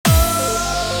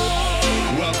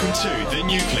to the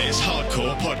Nucleus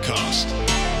Hardcore Podcast.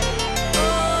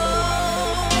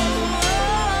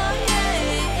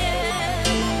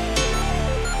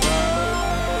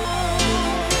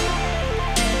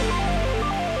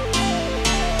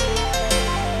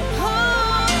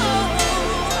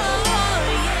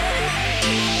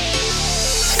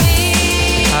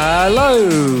 Hello,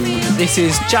 this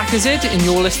is Jack Azid and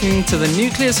you're listening to the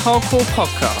Nucleus Hardcore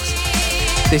Podcast.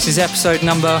 This is episode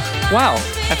number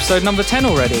 10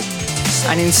 already.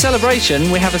 And in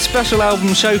celebration, we have a special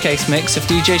album showcase mix of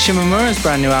DJ Shimomura's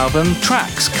brand new album,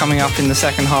 Tracks, coming up in the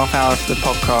second half hour of the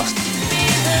podcast.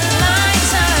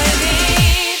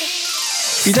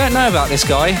 If you don't know about this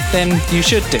guy, then you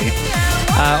should do.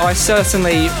 I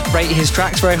certainly rate his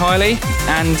tracks very highly,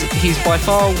 and he's by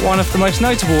far one of the most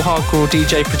notable hardcore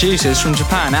DJ producers from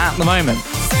Japan at the moment.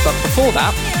 But before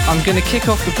that, I'm going to kick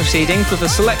off the proceedings with a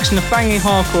selection of banging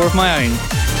hardcore of my own.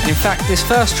 In fact, this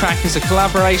first track is a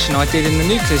collaboration I did in the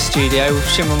Nucleus studio with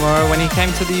Shimomura when he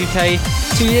came to the UK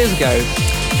 2 years ago.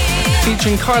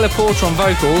 Featuring Kyla Porter on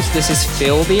vocals, this is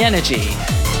Feel the Energy.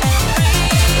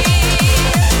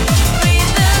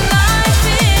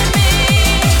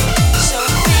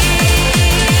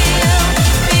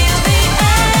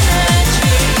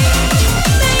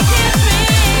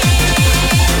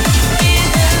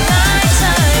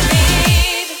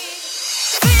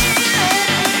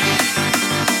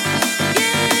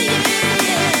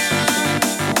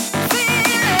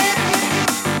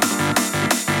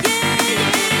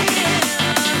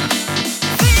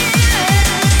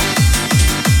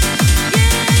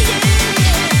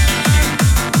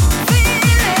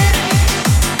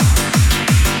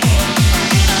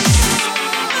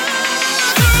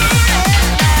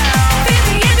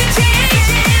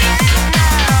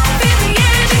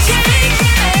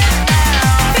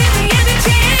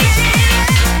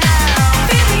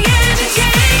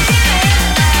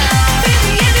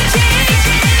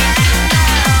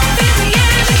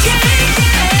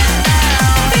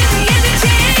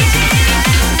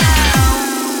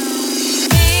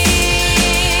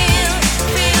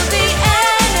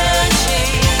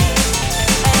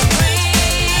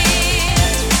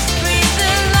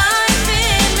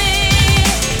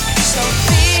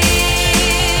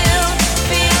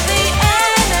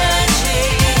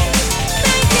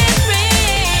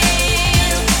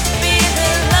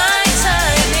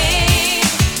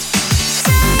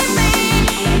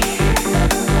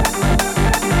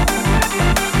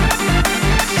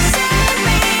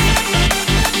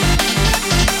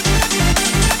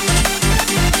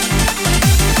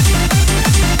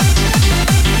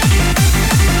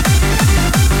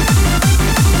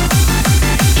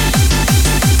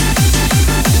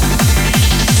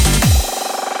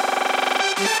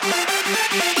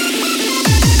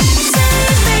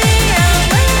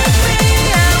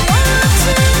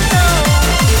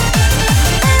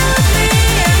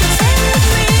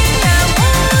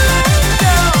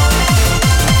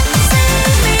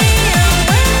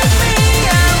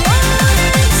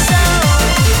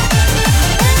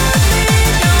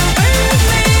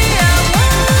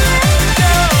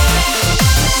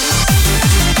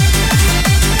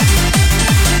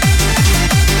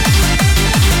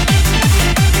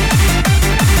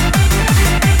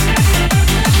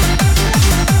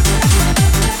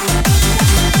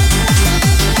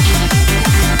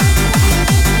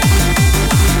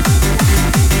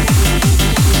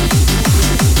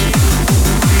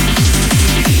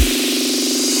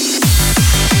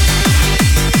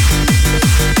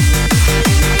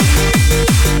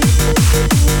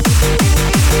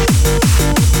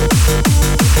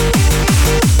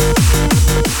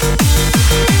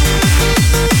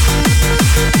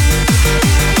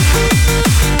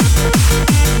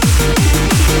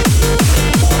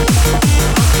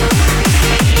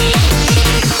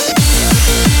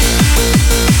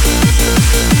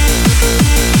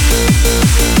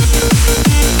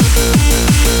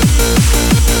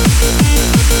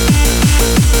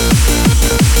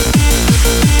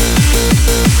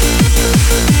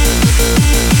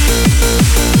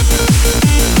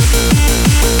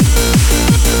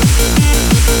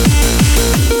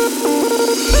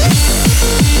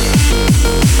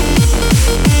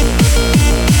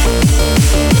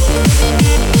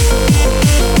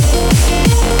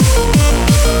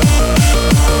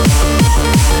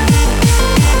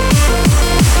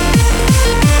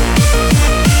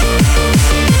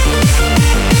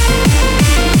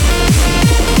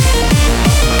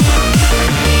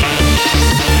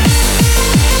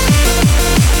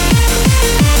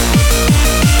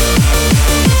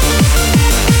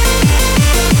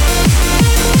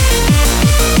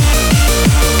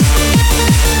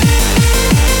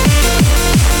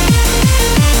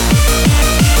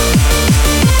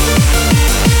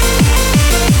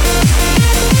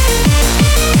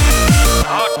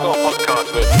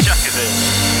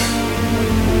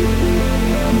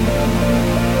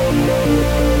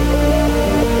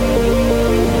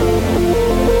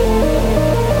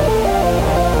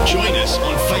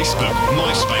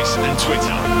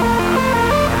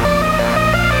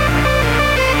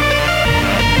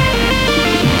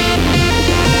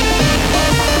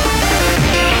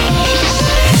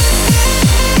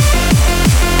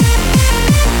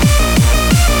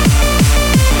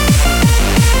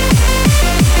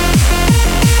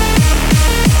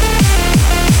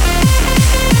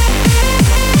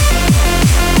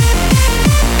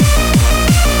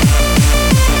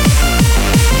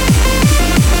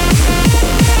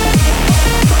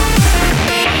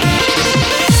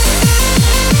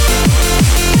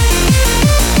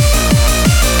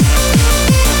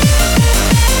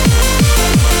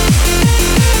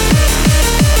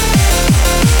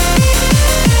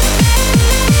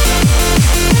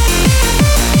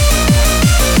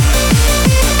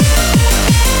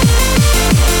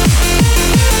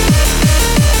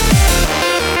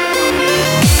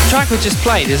 track I just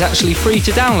played is actually free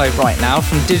to download right now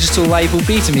from digital label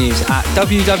Betamuse at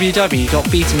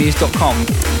www.betamuse.com.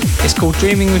 It's called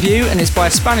Dreaming With You and it's by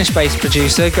a Spanish-based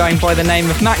producer going by the name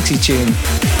of MaxiTune.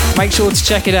 Make sure to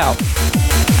check it out.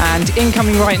 And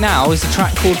incoming right now is a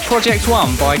track called Project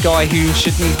One by a guy who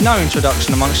should need no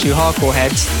introduction amongst you hardcore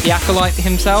heads, the acolyte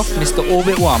himself, Mr.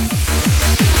 Orbit One.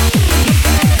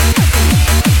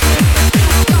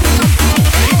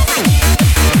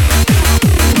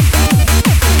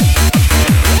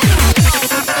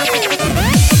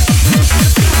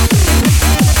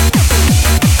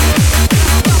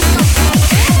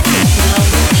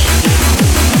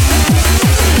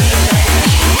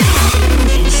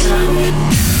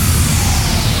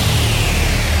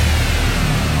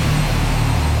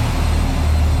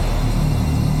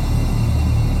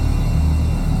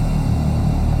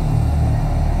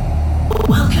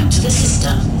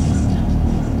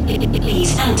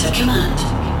 Please enter command.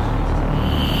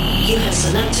 You have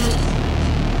selected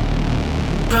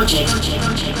Project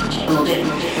Orbit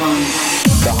 1.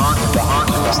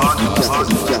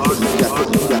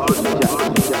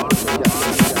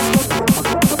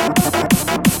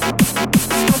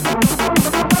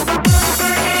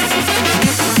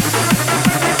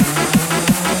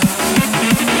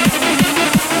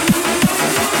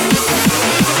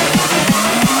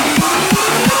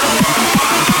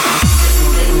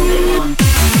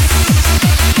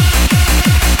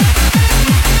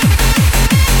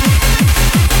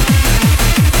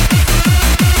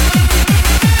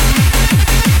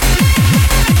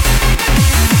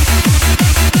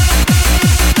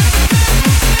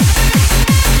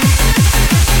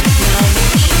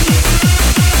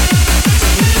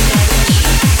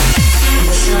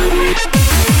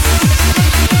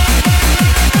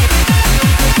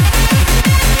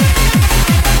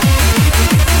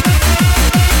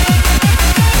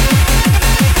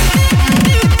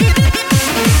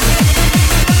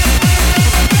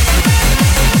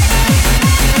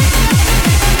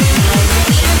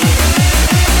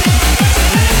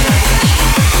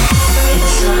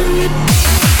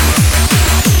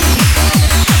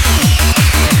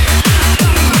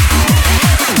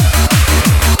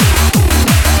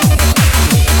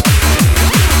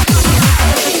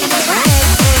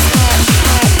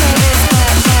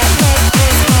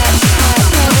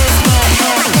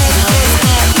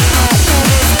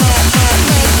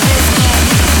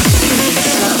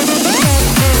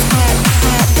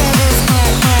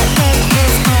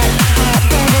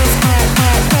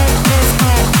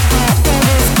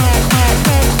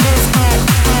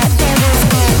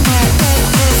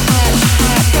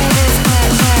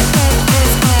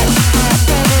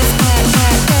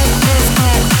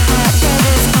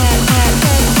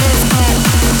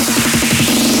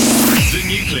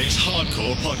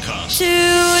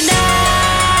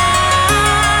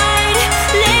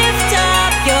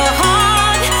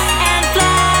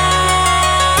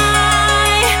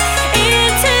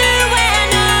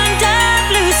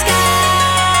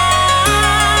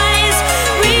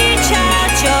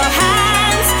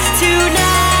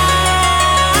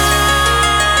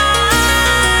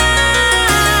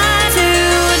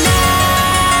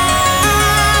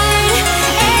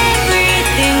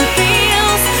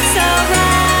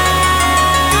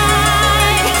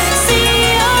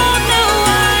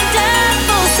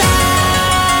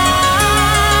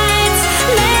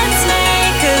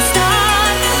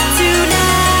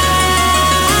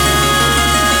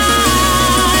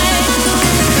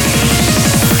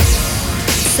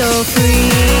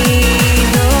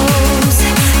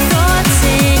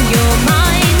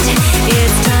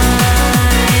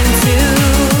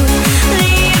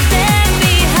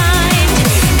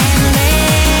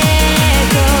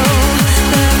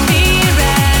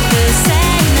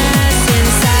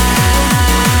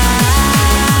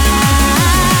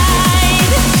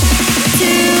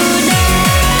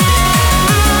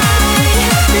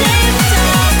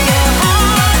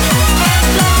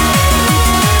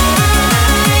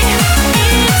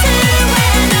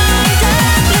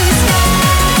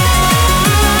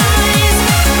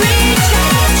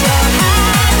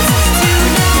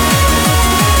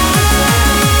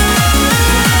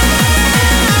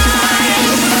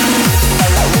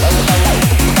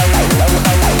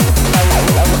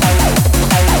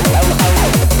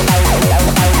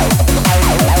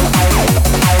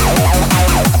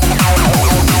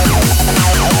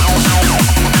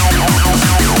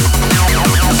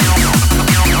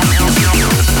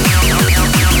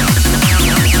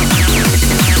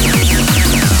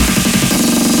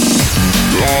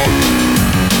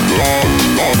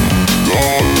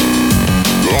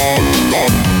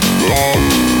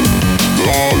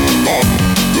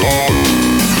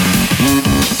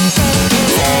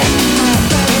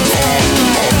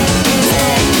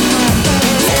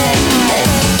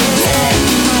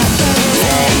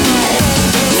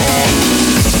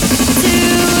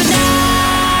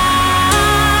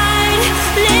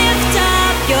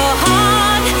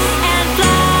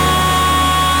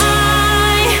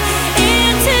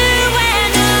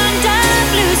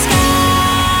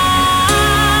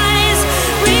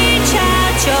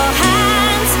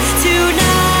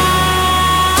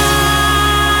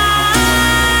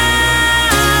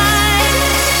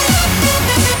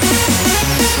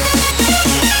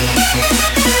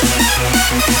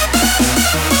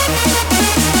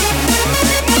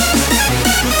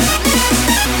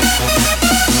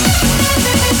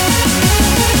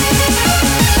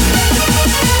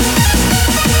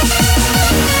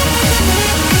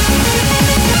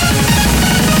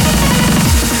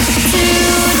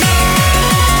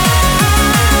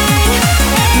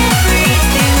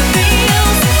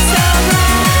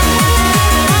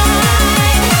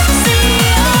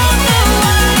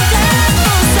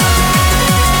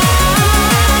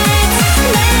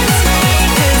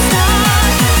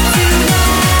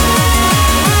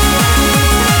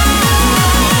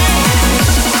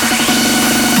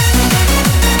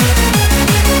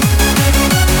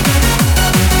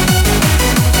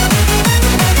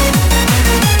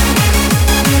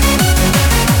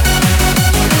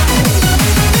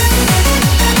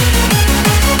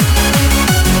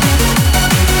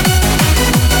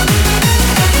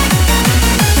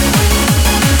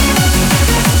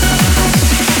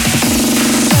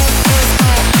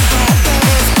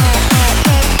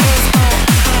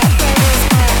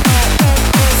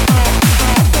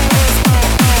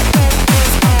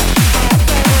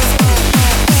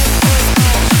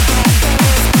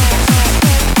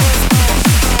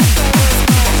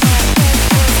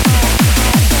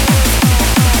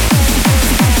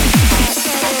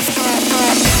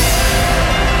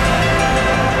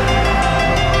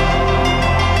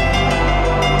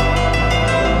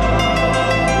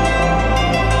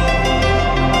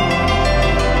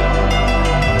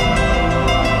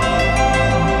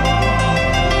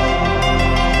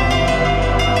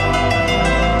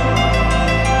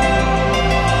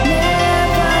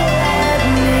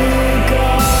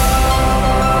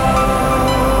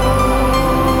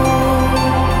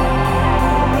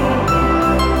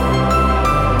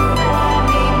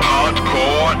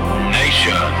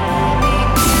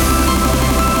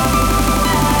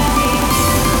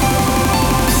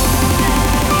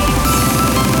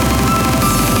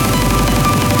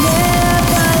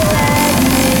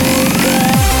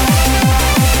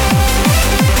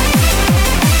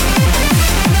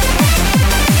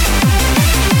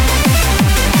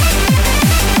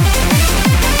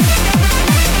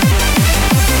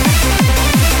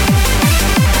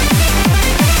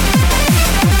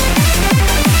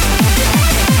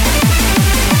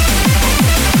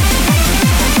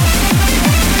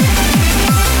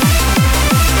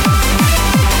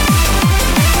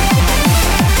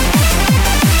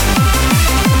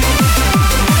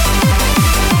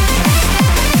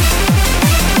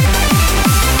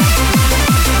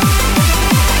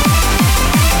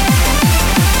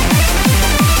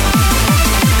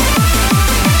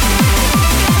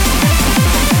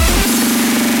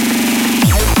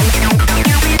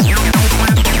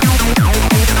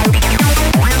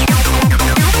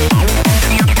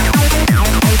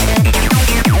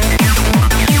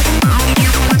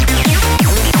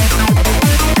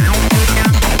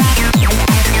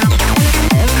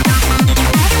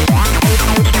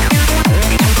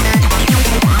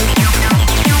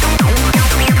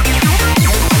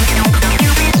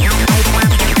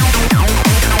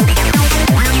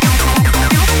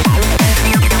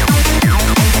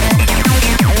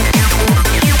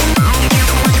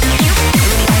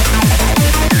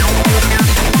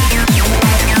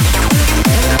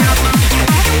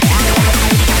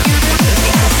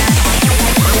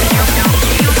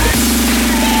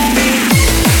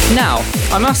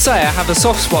 I must say I have a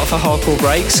soft spot for hardcore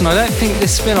breaks, and I don't think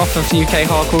this spin-off of UK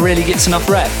hardcore really gets enough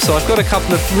rep, so I've got a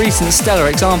couple of recent stellar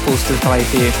examples to play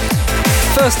for you.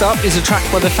 First up is a track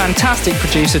by the fantastic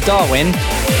producer Darwin,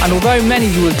 and although many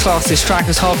of you would class this track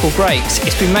as hardcore breaks,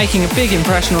 it's been making a big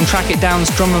impression on Track It Down's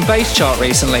drum and bass chart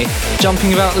recently,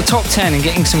 jumping about the top 10 and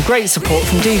getting some great support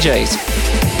from DJs.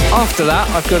 After that,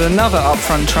 I've got another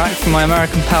upfront track from my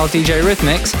American pal DJ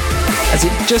Rhythmix, as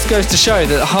it just goes to show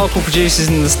that the hardcore producers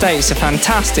in the States are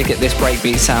fantastic at this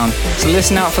breakbeat sound, so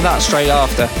listen out for that straight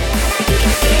after.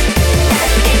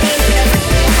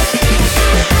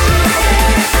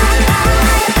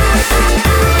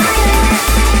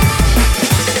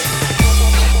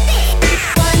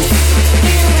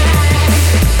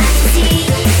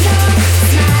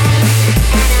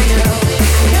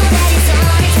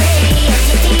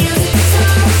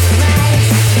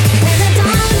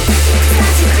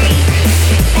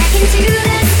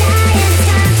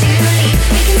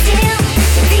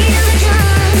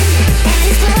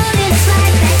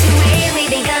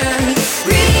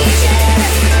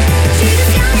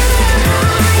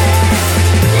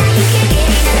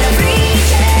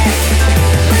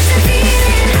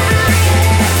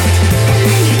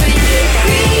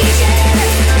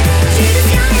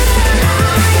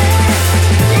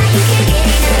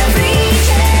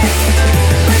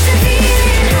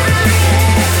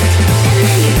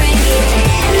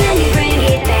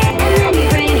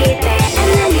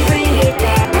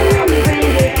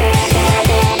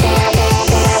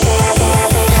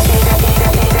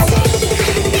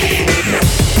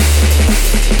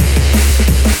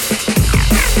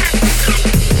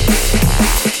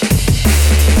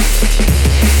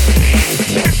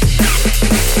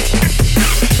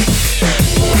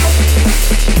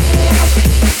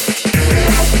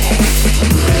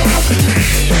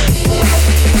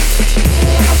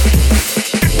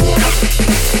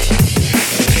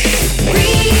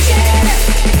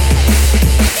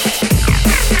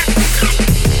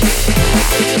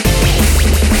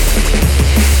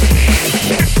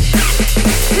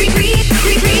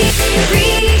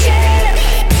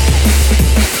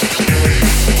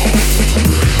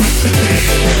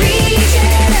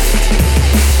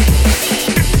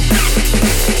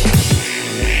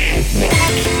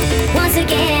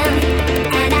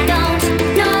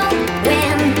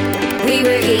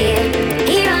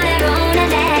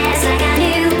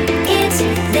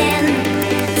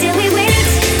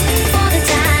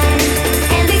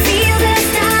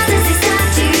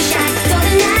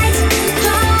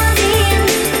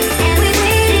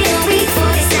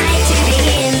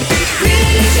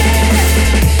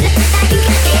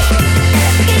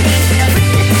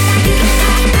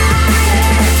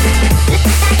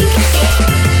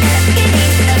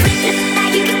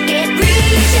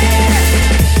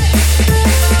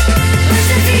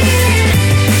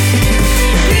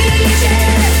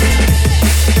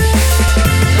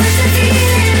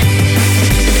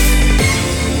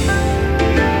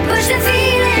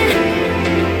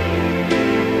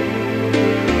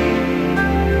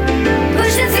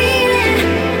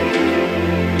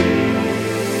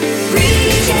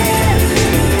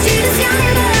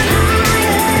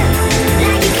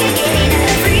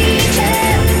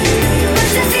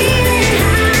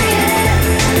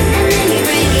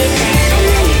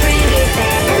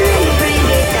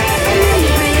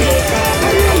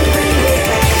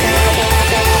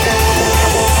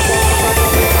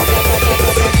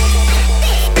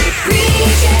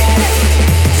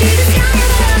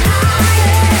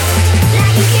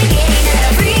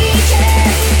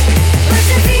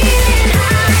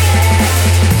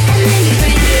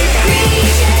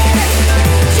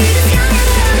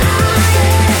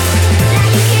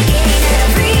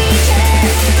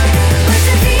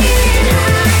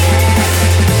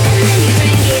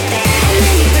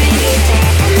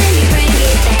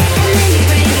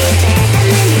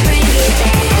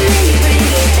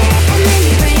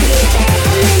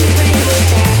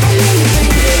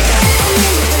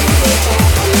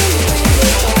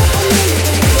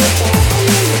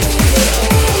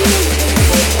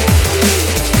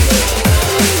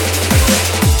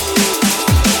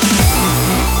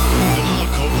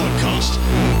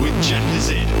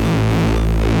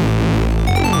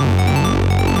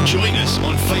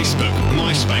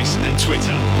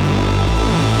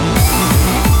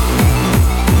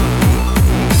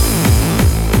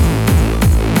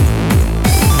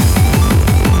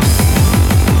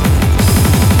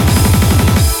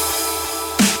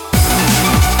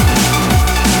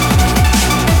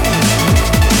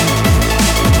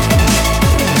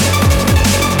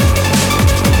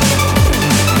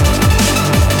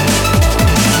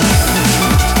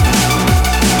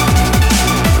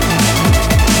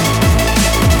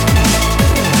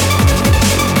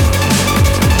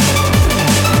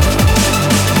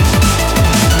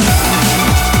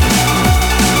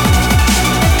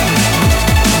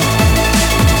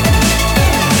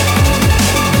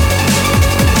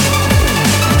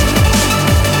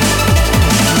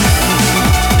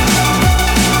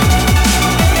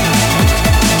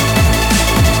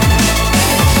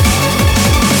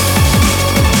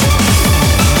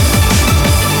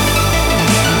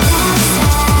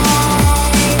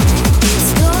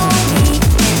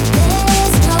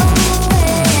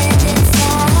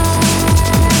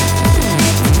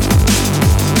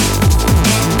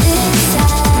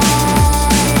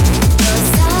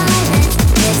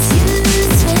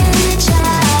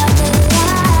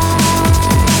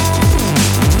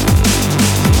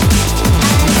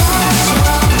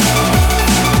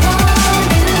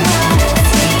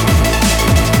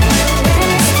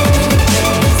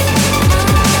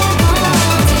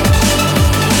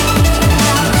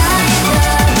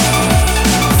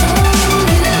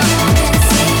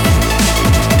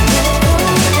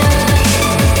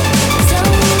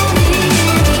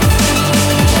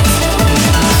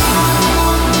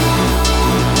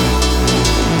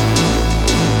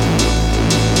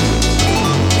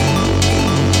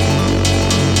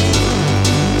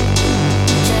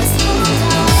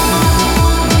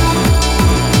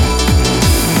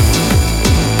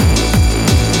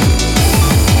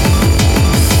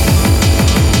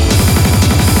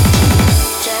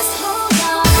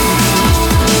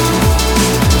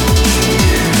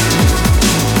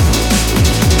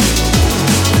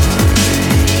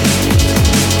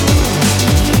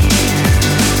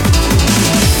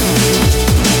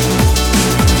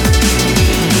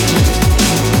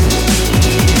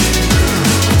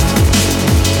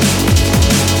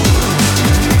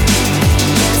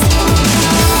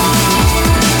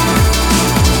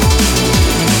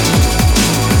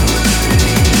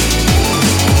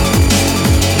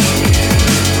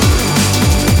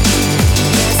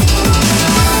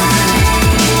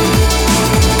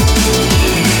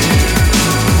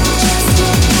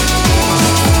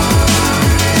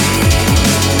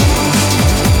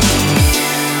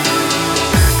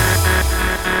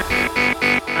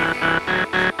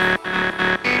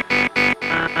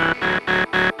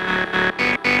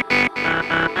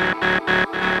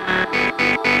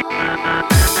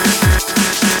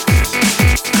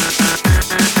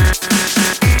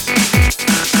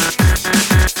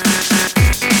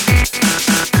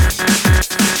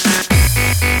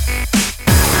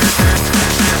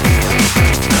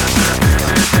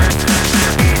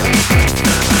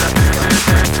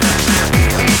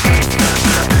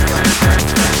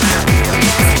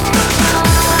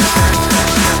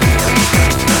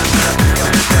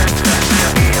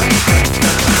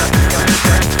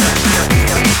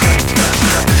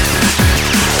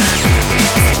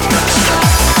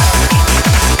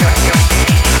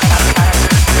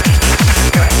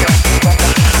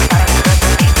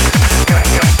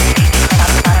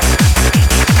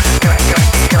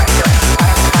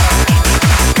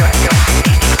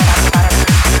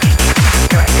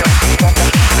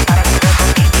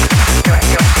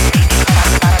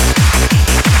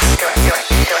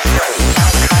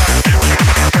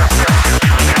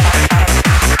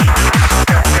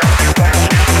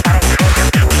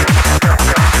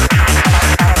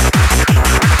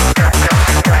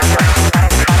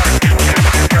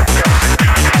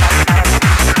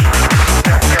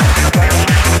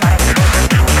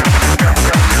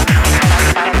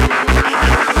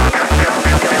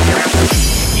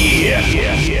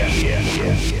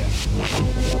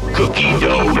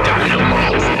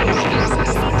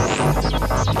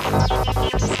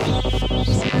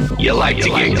 like to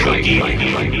get cookie?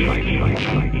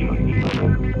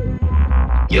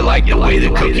 You like the way the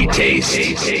cookie tastes?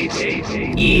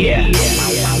 Yeah.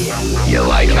 You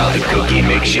like how the cookie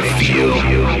makes you feel?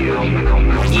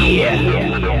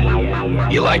 Yeah.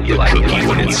 You like the cookie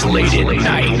when it's late at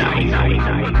night?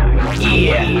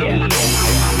 Yeah.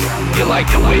 You like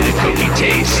the way the cookie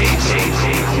tastes?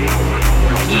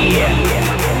 Yeah.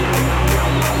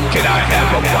 Can I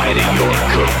have a bite of your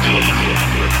cookie?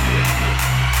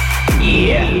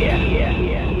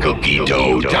 Yeah. Cookie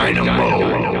dough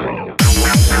dynamo.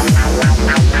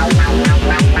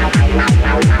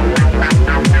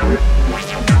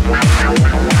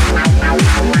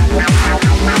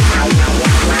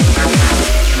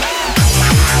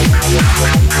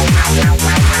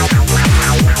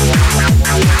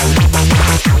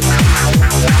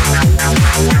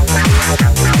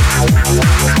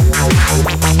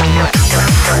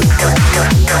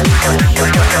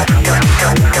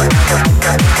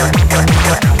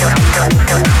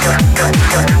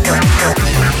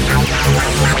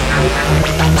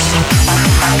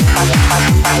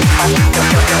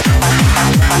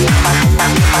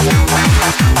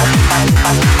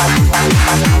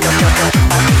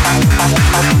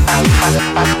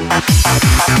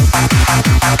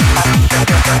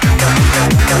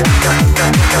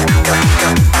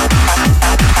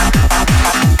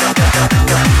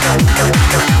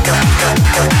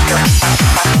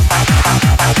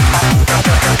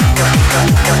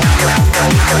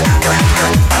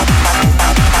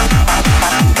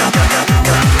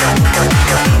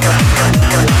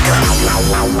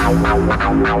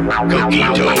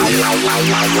 Cookie dough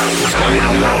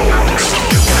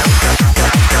dynamo.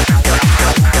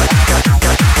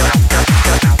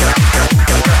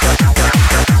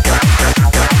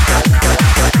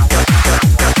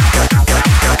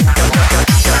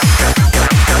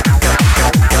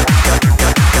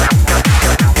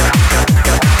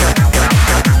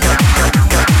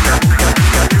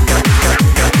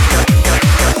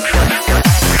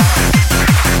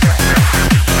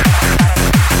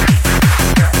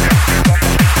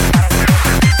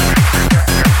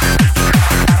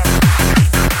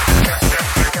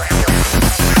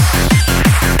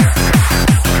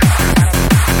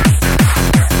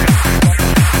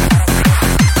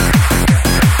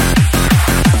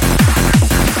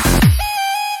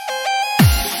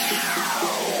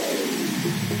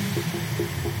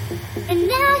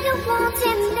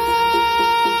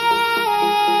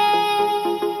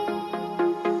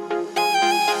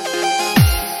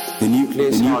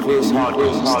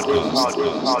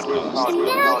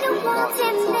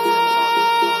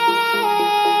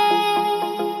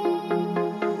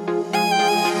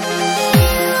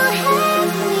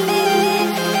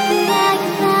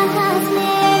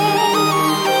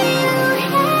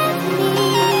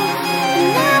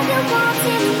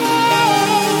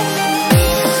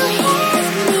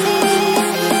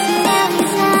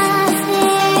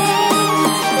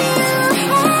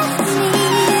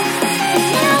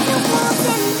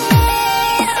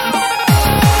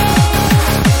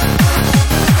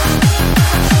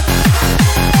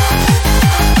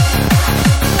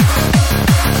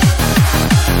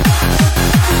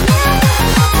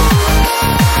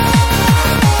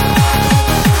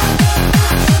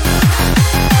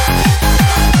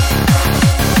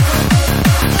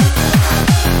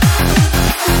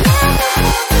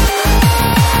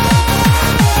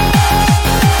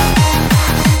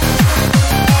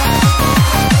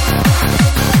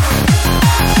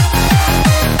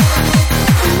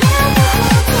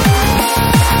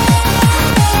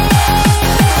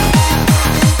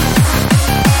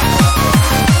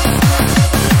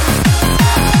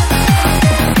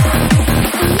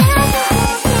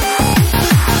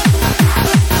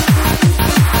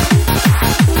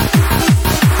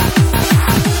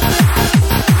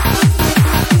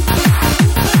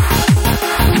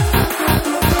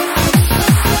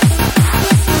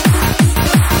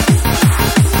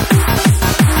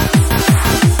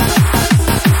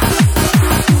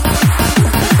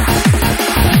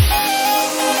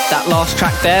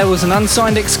 Track there was an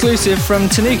unsigned exclusive from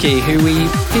Tanuki, who we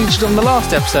featured on the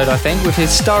last episode, I think, with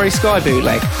his Starry Sky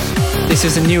bootleg. This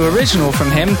is a new original from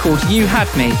him called You Had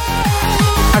Me.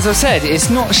 As I said,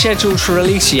 it's not scheduled for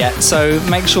release yet, so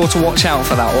make sure to watch out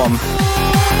for that one.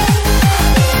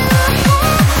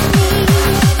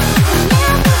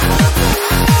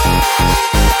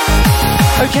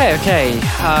 Okay,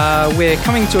 we're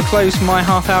coming to a close for my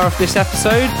half hour of this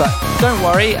episode, but don't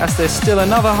worry, as there's still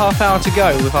another half hour to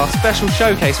go with our special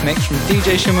showcase mix from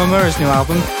DJ Shimomura's new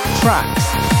album, Tracks.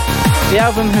 The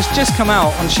album has just come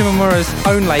out on Shimomura's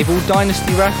own label,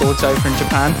 Dynasty Records, over in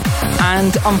Japan,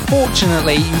 and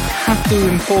unfortunately you have to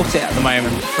import it at the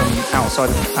moment from outside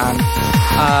of Japan.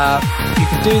 You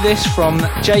can do this from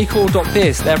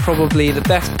jcore.biz. They're probably the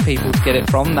best people to get it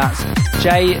from. That's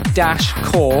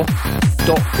j-core.biz.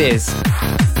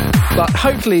 But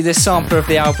hopefully this sampler of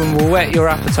the album will whet your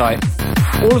appetite.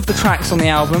 All of the tracks on the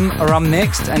album are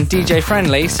unmixed and DJ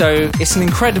friendly, so it's an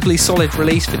incredibly solid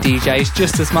release for DJs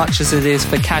just as much as it is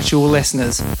for casual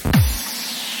listeners.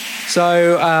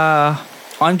 So,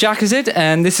 I'm Jackazid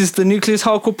and this is the Nucleus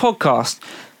Hardcore Podcast.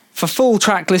 For full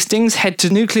track listings, head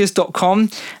to nucleus.com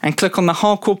and click on the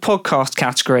Hardcore Podcast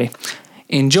category.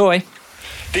 Enjoy!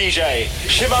 DJ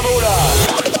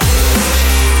Shimomura.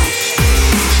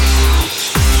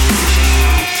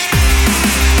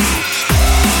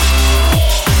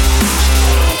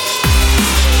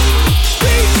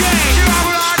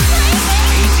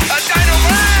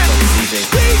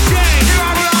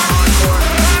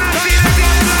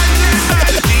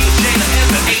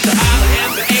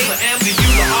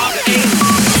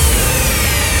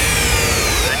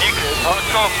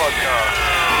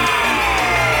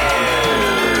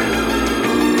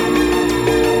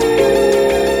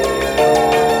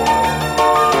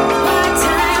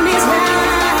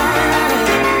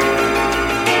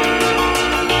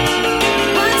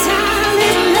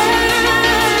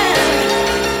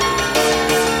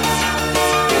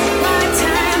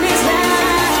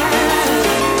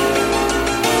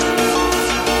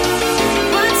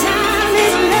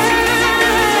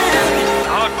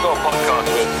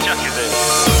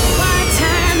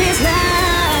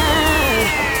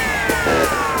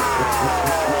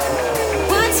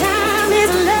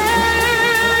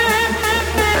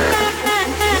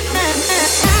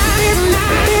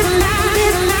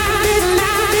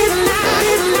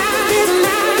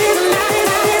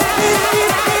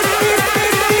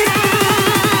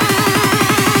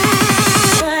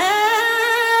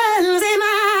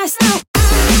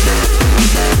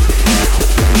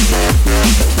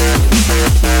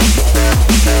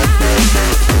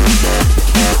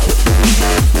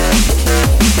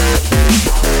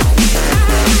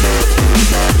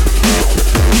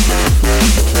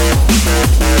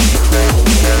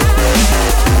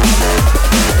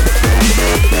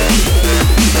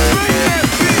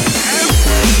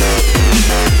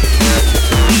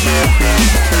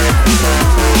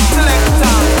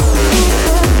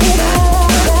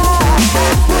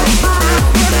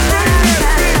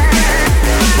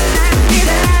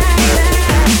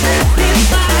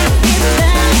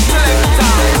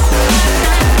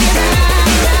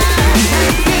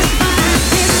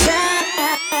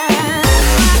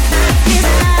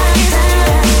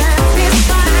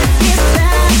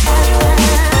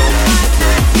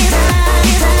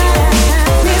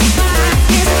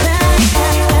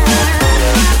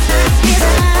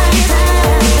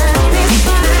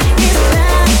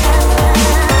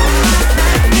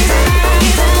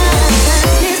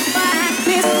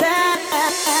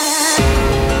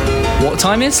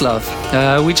 Time is Love.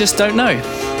 We just don't know.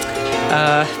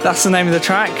 That's the name of the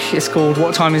track. It's called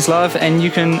What Time Is Love, and you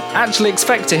can actually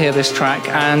expect to hear this track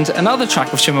and another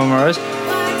track of Shimomura's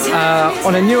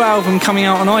on a new album coming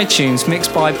out on iTunes,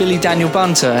 mixed by Billy Daniel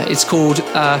Bunter. It's called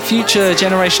Future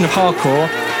Generation of Hardcore,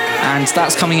 and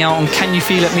that's coming out on Can You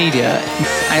Feel It Media.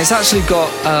 And it's actually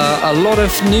got a lot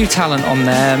of new talent on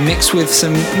there, mixed with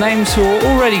some names who are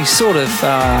already sort of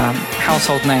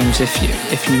household names if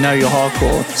you know your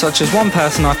hardcore, such as one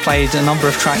person I've played a number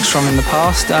of tracks from in the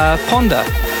past, Ponder.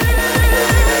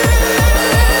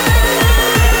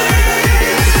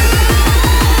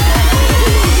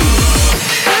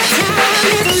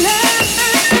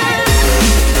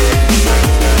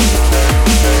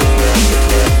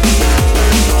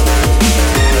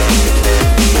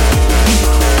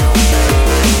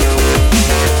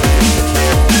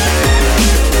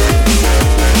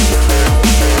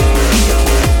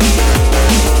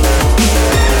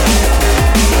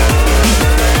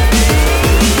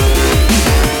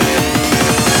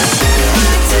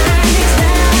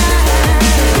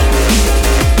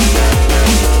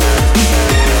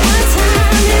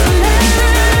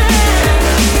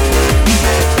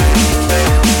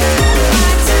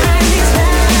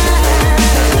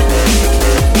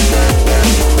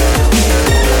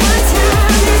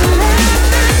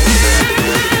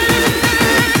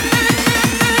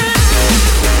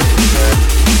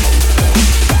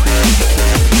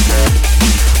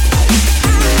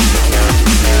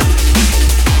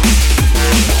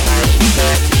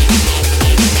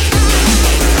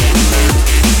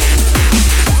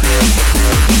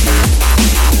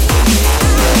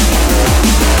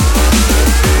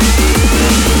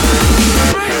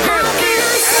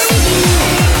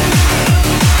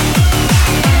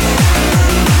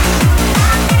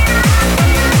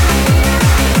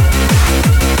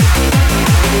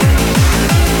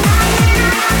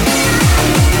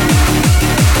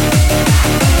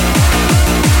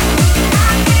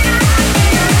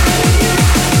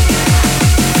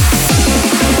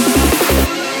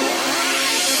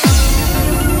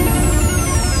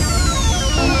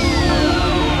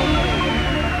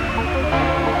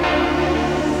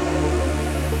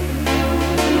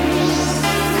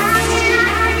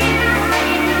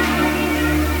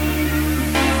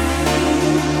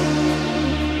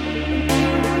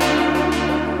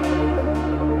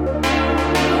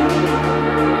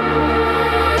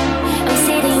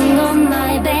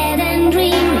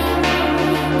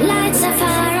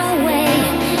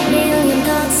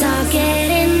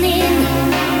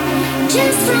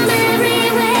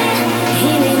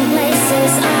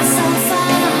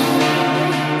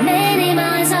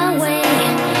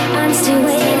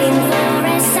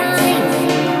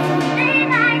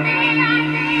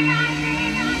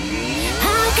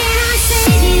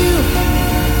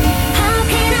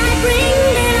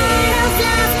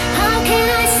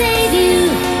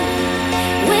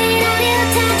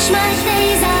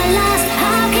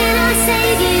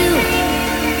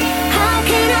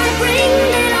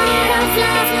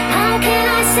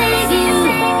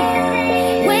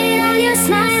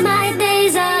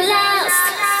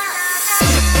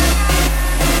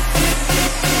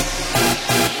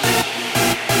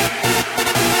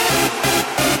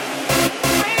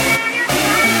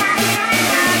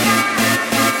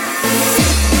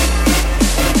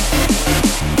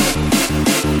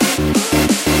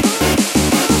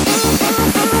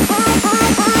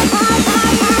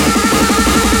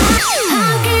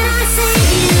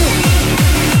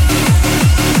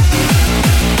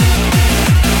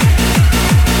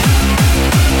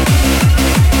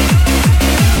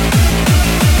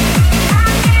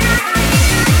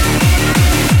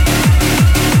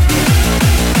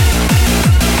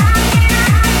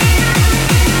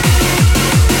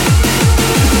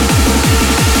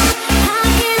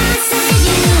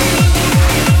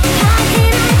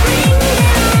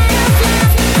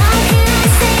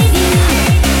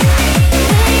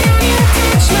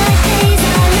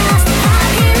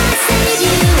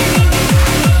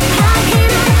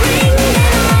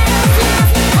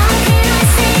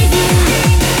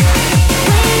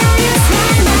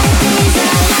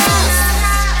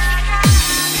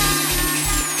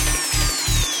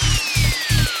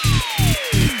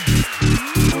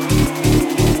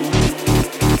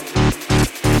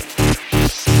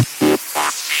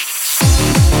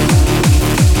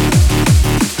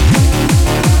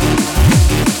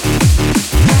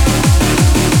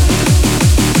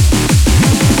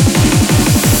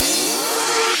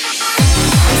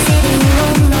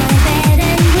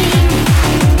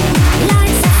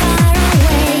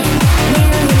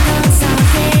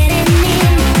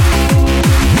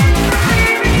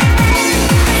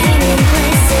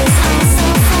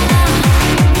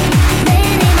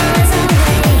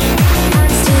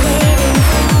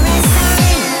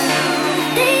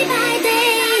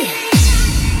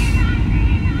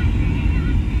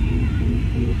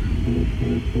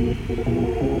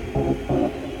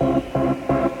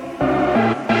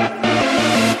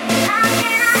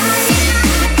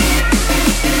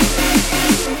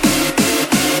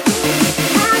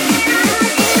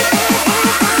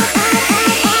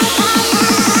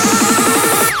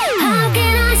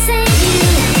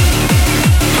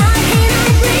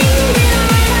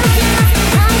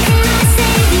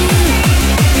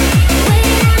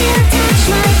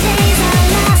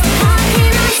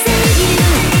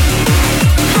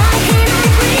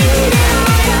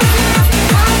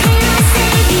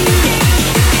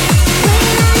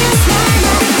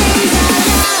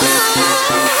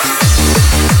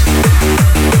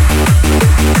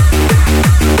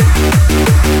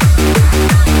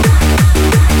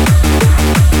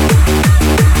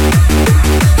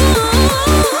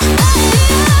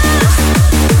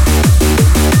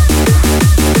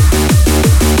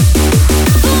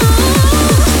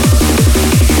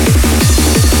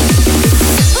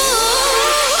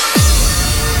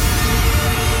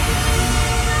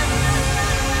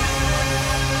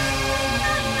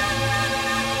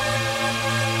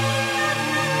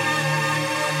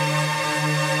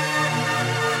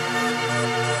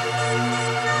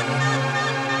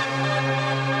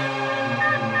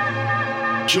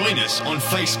 Join us on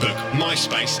Facebook,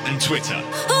 MySpace and Twitter.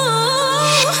 Hey!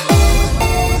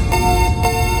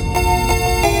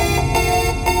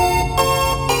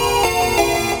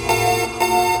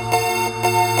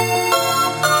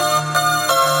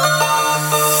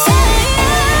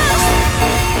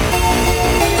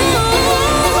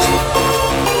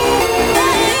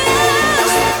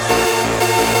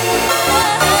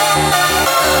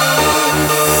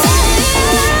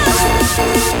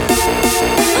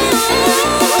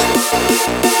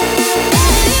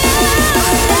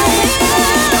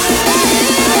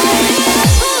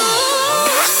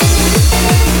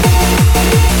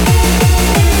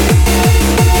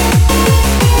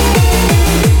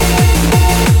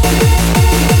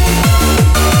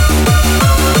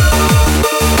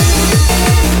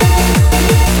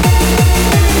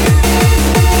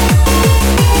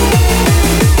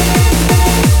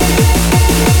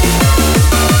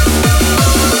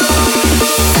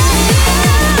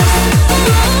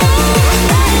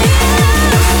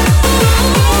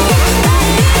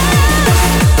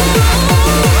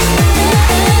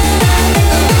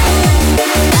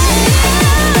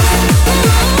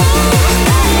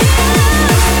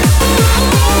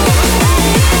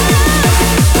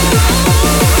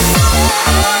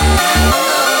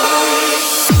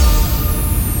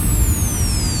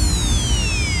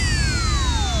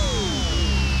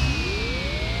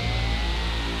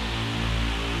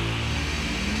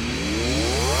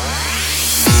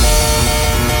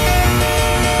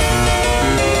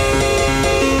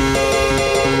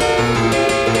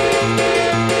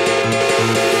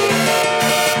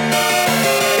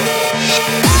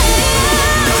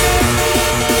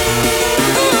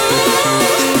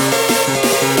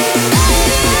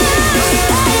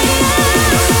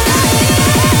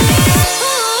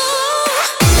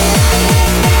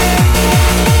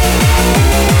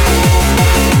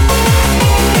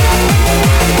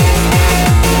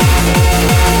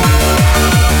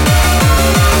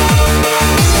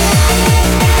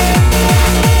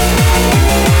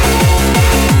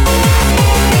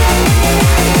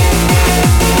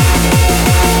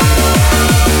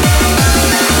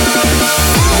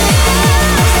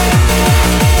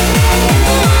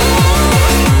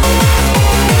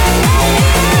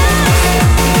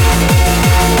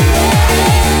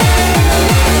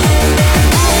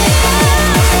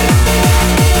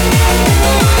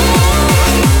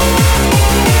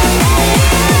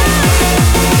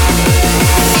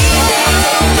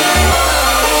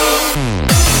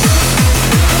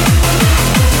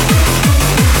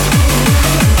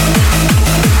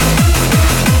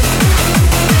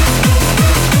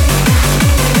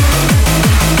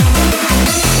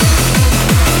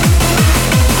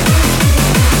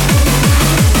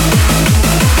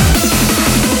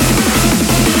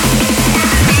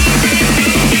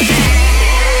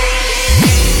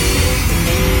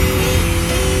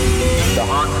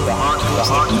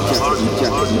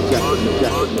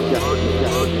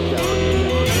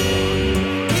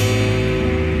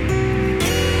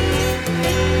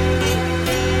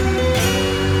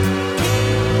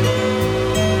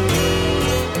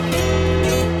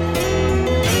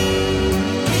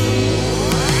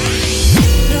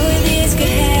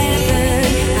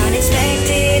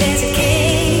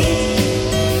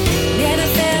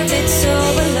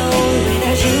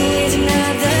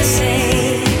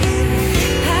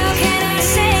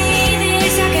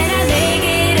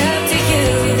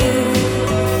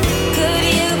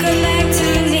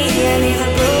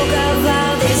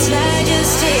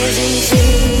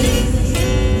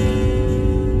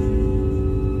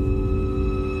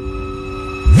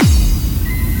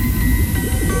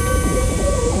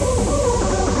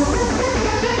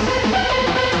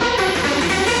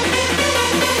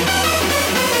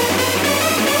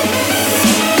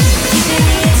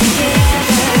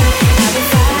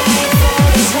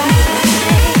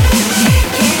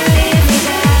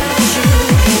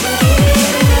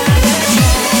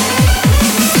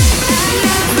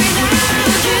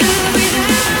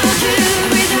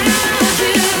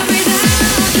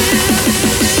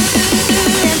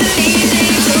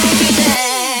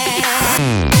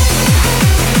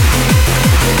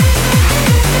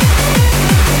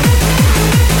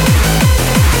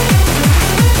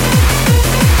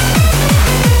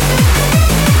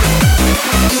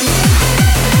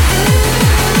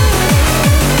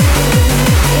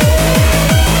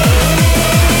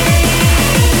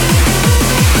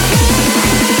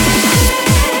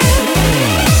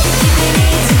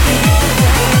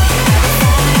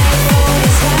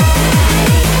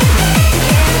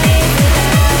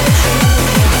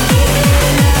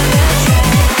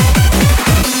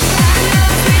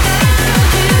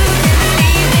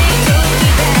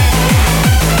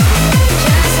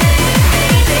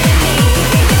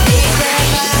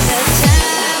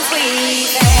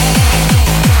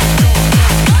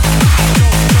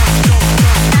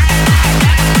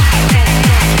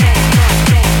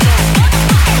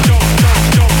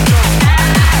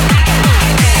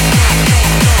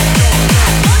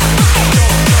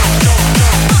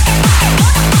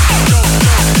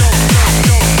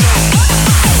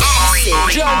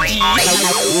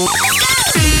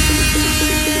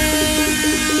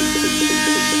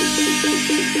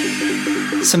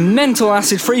 Some mental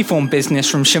acid freeform business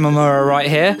from Shimomura right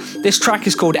here. This track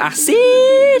is called Acid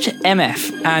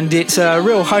MF, and it's a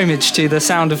real homage to the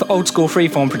sound of old school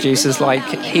freeform producers like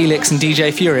Helix and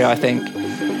DJ Fury, I think.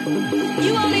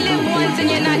 You only live once and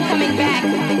you're not coming back.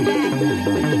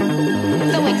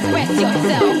 So express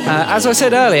yourself. As I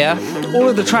said earlier, all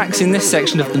of the tracks in this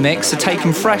section of the mix are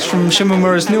taken fresh from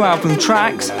Shimomura's new album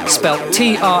Tracks, spelt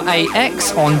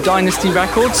Trax on Dynasty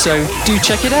Records, so do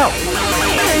check it out.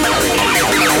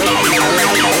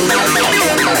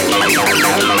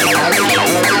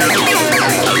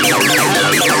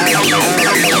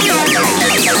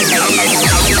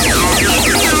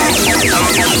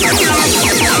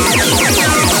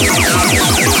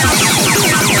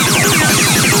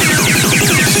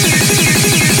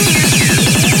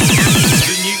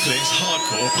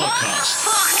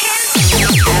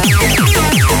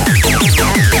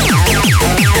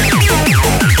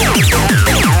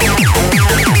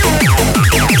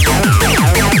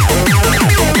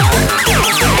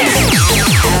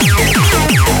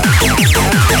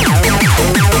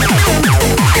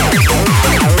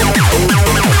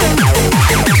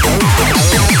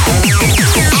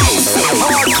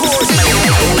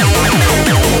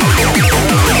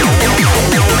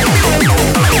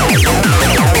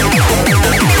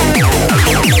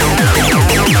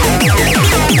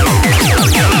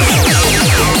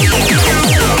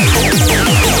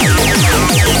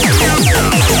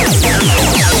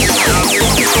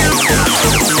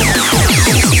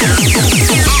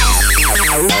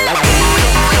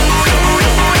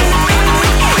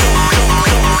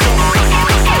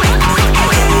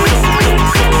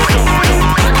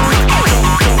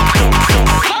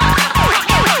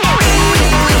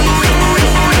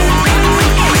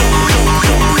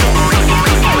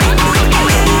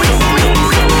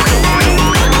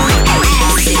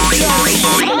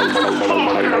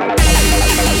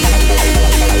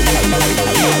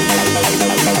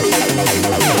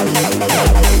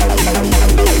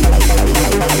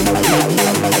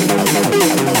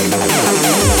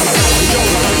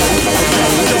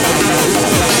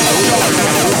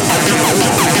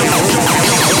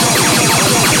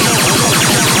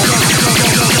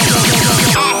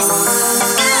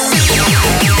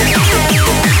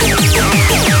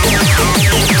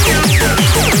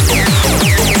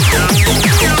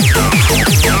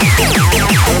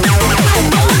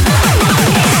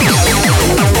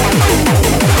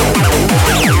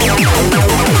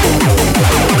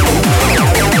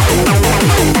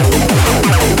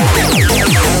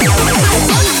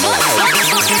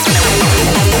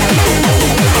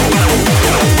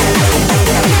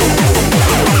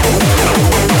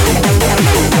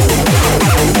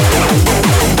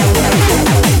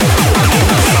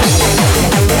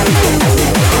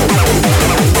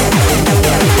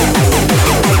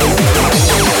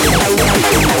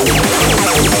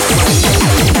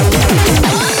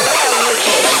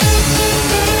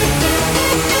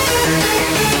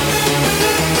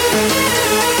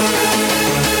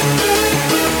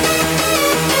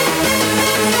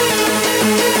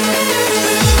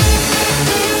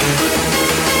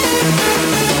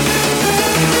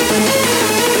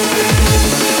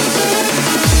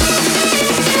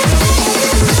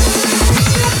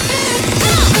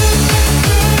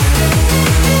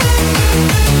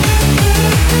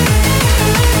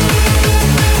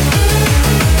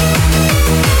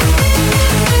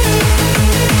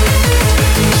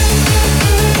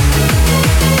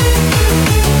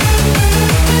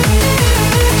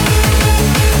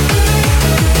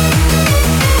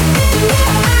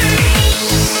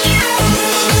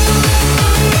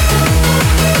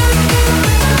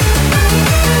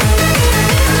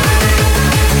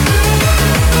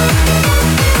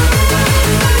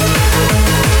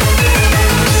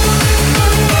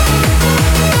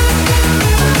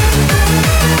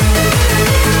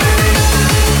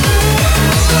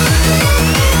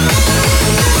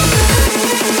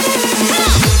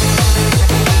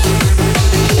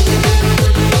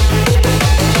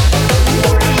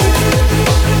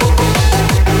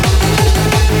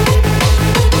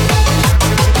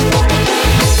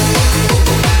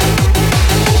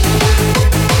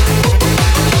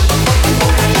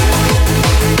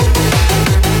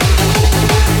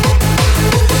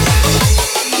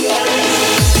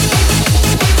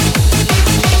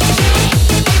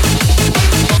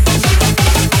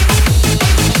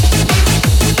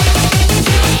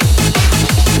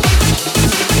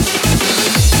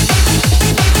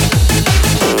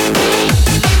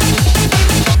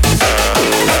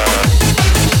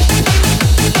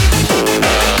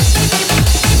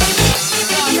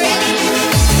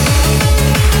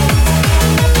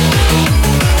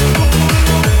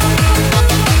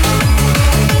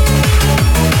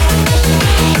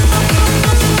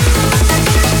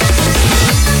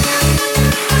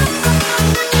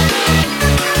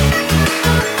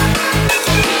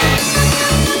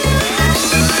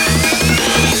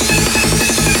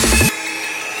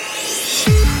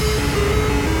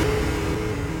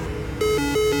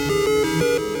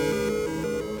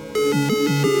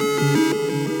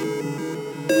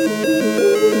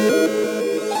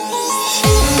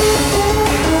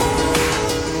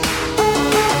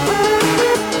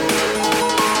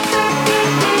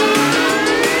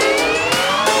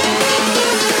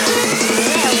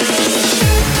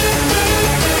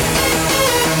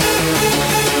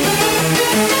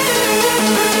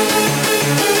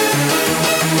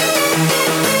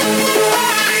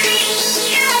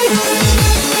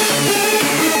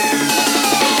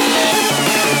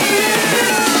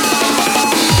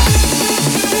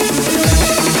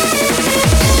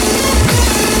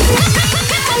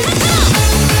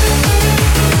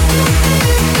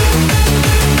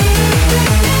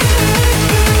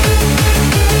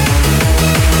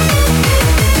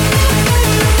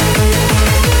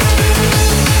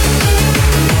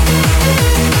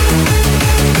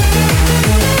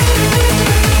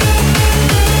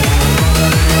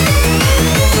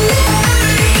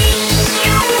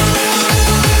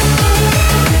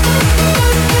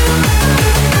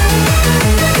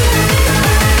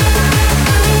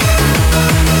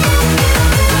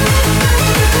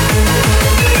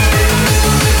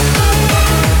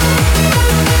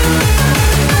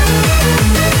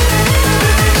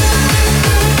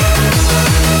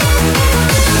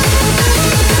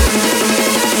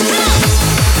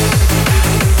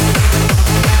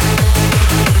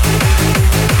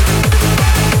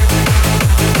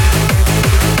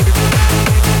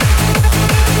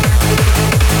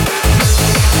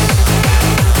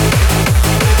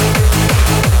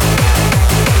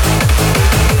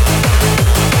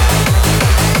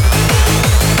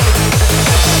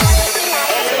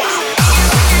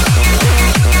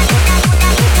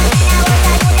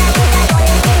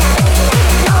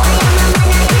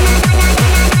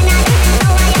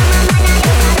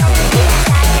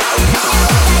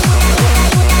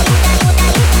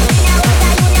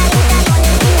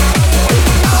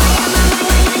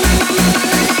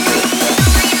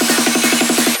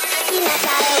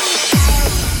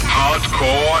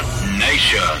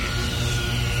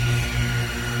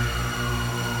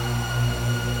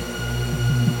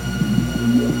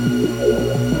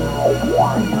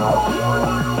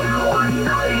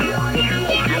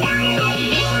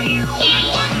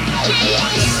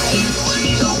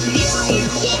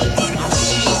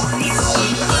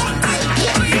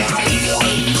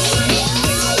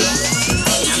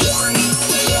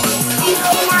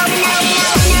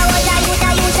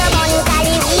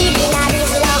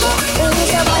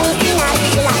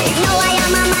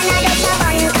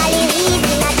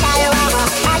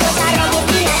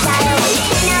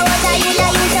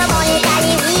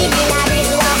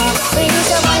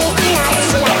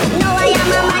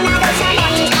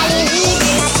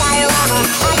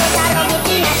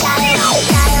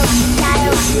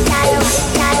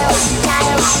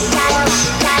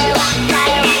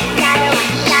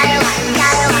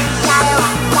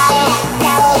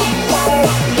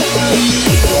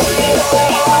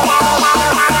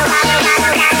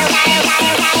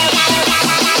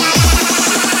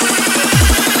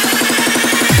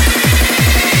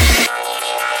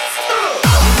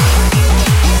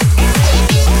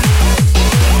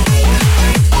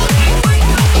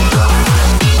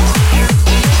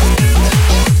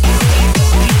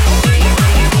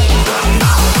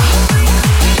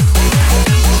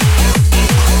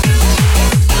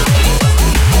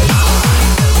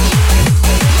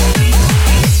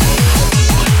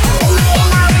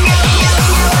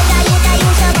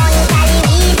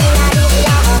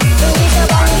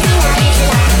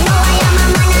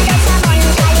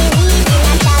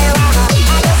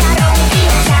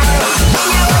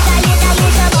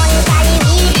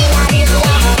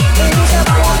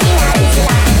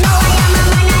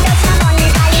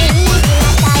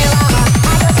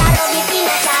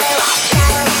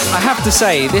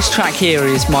 Say, this track here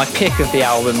is my pick of the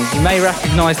album. You may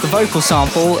recognise the vocal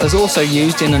sample as also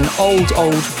used in an old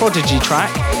Prodigy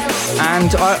track,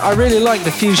 and I really like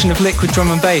the fusion of liquid drum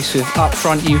and bass with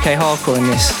upfront UK hardcore in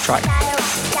this track.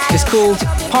 It's called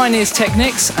Pioneers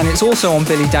Technics, and it's also on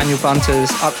Billy Daniel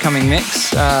Bunter's upcoming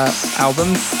mix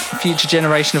album, Future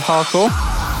Generation of Hardcore.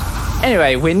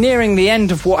 Anyway, we're nearing the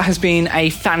end of what has been a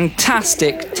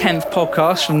fantastic 10th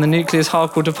podcast from the Nucleus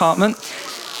Hardcore department.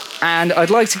 And I'd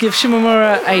like to give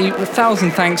Shimomura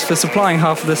 1,000 thanks for supplying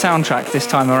half of the soundtrack this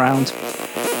time around.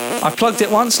 I've plugged it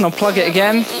once and I'll plug it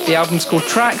again. The album's called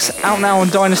Tracks, out now on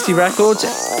Dynasty Records,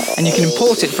 and you can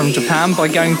import it from Japan by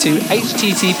going to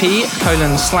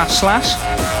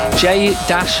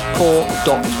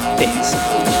http://j-core.biz.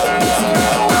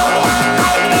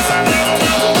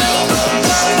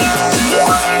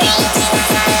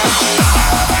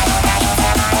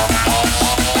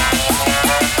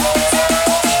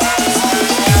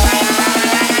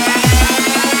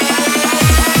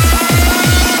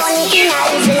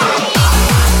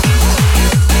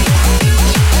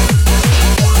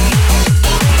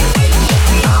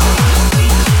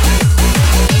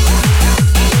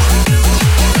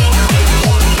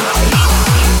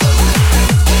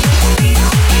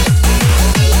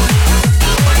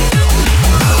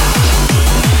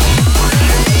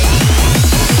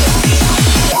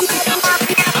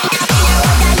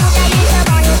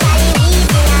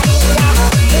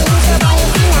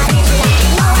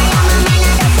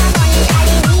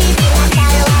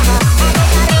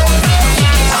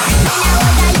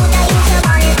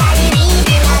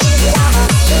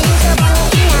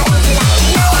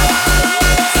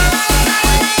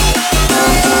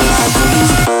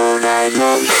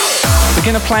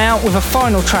 Play out with a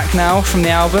final track now from the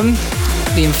album,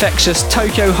 the infectious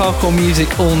Tokyo hardcore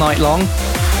music all night long.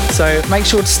 So make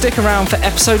sure to stick around for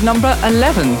episode number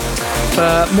 11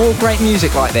 for more great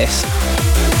music like this.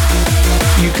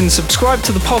 You can subscribe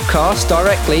to the podcast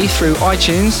directly through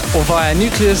iTunes or via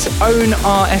Nucleus' own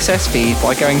RSS feed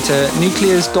by going to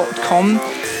nucleus.com,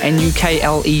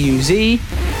 NUKLEUZ,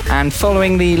 and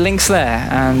following the links there,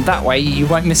 and that way you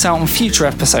won't miss out on future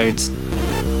episodes.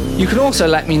 You can also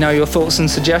let me know your thoughts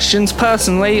and suggestions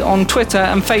personally on Twitter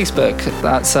and Facebook.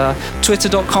 That's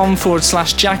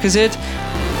twitter.com/Jackazid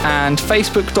and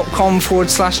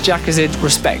facebook.com/Jackazid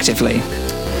respectively.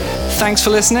 Thanks for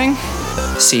listening.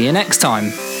 See you next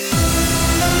time.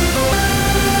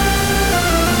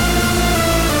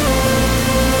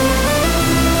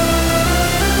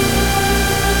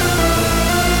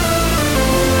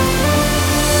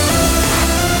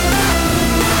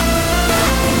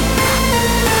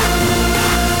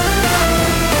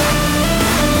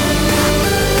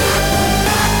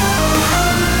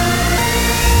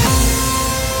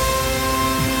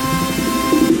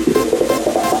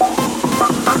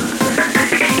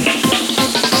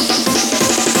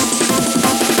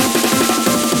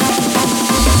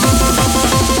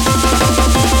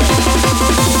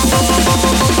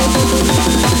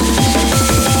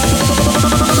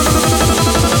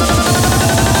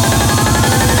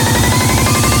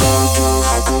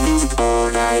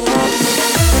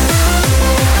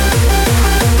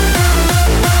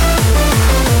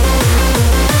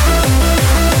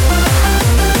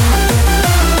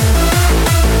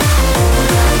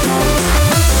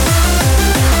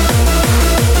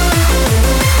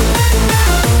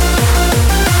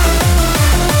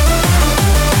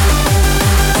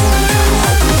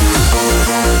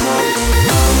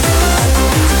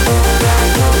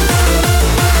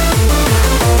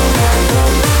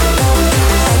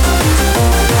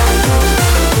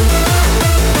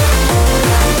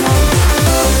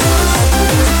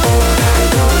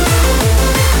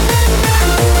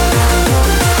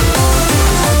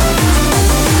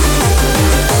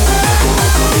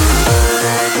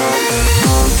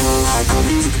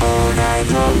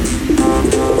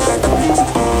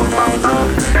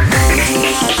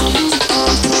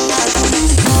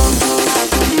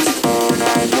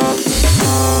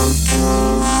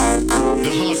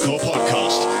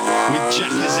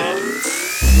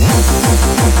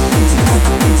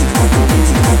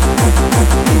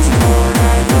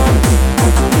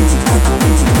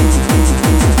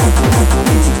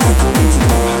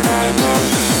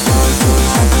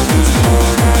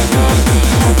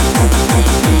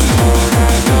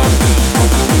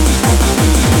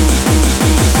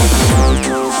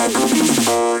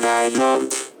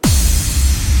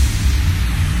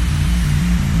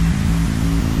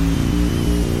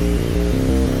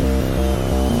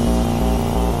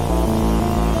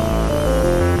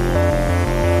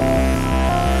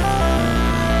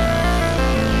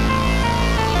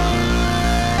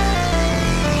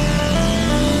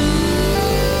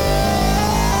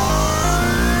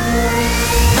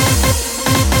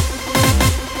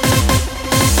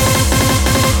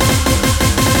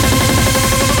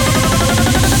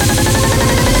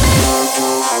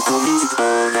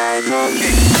 cookie.